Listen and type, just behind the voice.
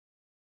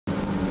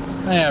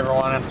Hey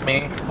everyone, it's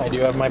me. I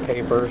do have my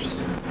papers.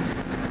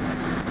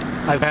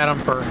 I've had them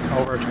for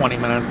over 20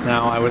 minutes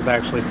now. I was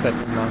actually sitting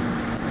in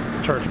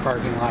the church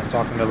parking lot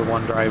talking to the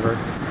one driver.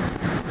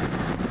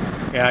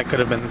 Yeah, I could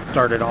have been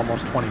started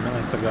almost 20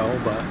 minutes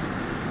ago, but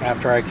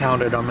after I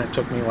counted them, it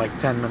took me like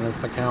 10 minutes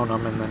to count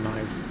them, and then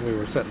we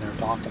were sitting there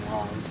talking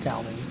while I was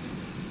counting.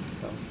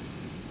 So,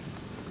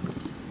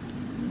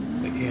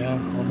 but yeah,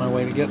 on my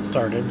way to get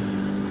started.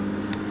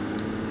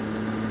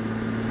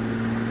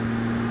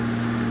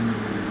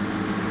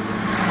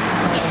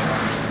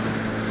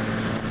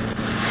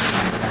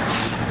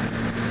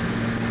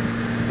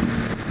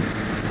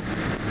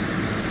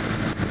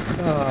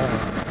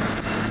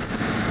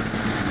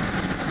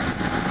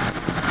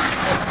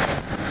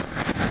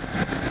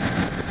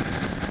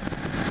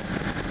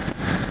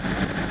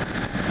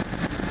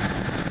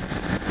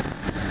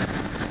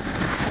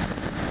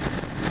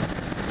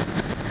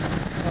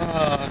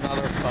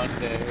 Another fun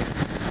day.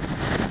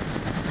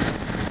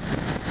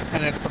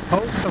 And it's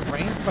supposed to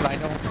rain, but I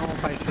don't know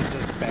if I should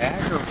just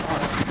bag or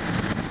what.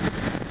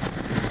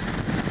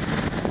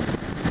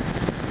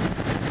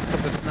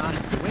 Because it's not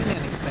doing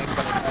anything,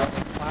 but it's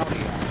really cloudy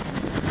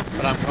out.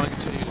 But I'm going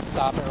to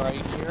stop it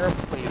right here.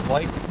 Please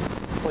like,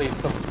 please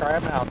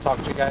subscribe, and I'll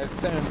talk to you guys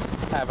soon.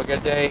 Have a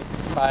good day.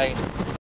 Bye.